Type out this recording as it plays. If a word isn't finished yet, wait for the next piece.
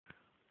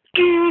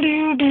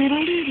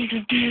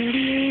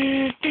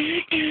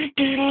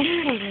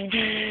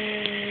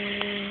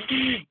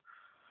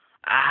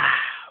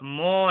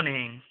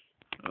Morning.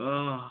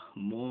 Oh,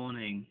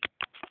 morning.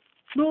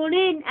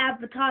 Morning,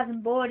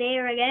 advertising board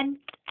here again.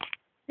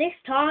 This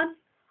time,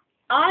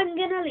 I'm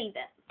gonna leave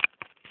it.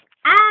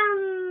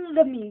 And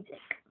the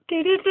music.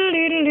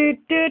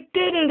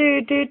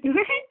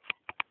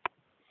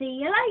 See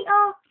you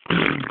later.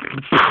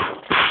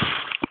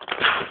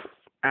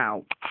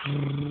 Ow.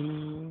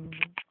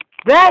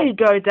 There you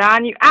go,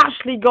 Dan. You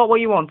actually got what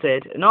you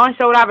wanted. A nice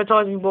old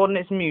advertising board and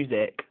its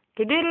music.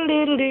 I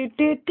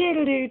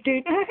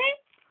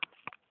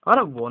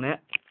don't want it.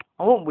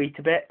 I want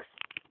Weetabix.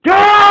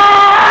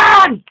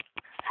 Dan!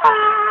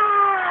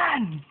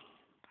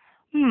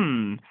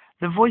 Dan!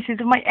 The voices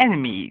of my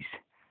enemies.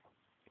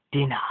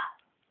 Dinner.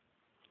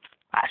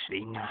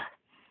 Actually, no.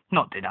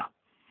 Not dinner.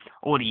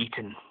 Already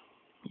eaten.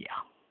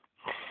 Yeah.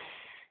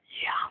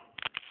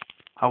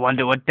 I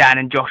wonder what Dan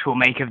and Josh will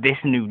make of this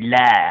new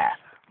lair.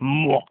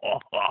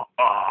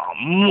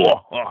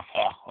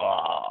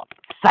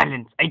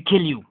 Silence, I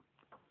kill you.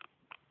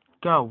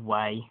 Go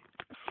away,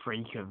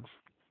 freak of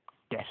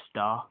Death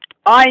Star.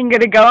 I'm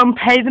gonna go and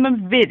pay them a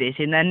visit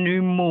in their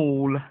new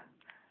mall.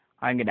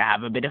 I'm gonna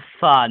have a bit of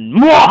fun.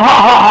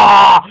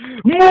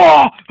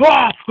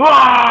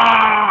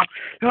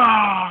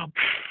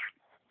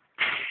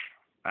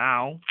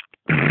 Ow.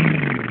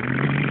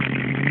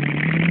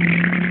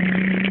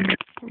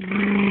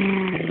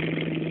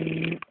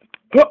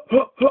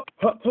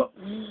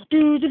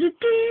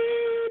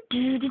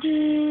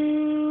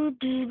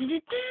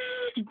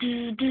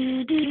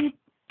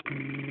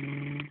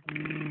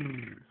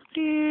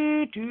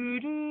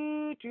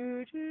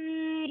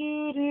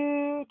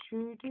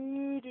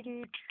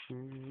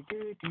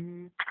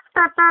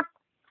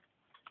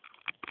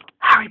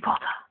 Harry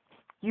Potter,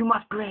 you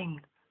must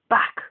bring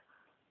back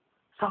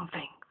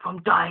something from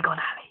Diagon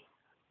Alley.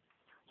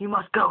 You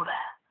must go there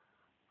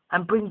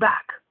and bring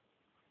back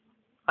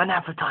an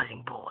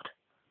advertising board.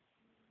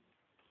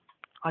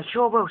 I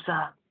sure will,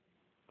 sir.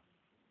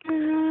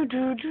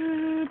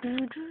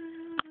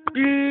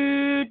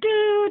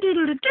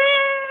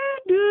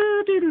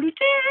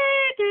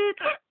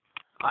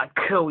 I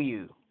kill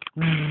you.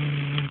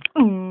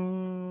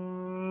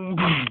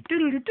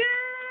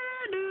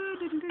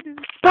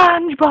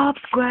 SpongeBob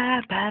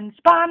SquarePants,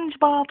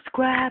 SpongeBob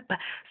SquarePants,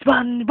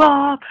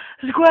 SpongeBob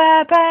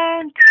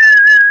SquarePants.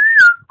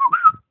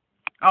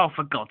 Oh,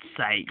 for God's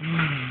sake.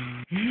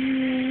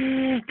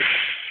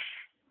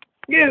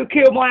 You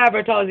killed my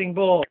advertising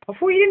board. I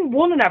thought you didn't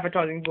want an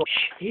advertising board.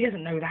 Shh, he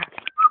doesn't know that.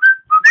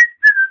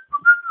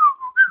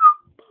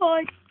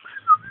 Bye.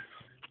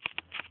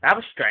 That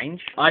was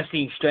strange. I've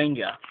seen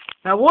stranger.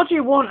 Now, what do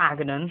you want,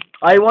 Aganon?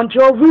 I want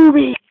your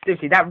ruby.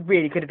 Seriously, that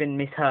really could have been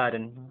misheard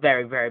and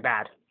very, very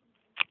bad.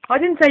 I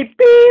didn't say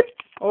beep.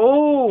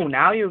 Oh,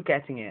 now you're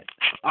getting it.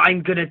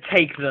 I'm gonna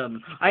take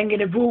them. I'm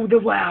gonna rule the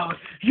world.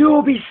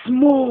 You'll be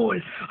small.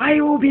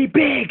 I will be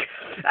big.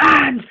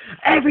 And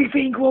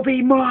everything will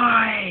be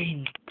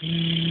mine.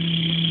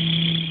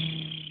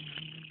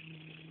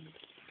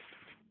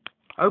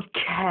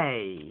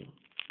 Okay.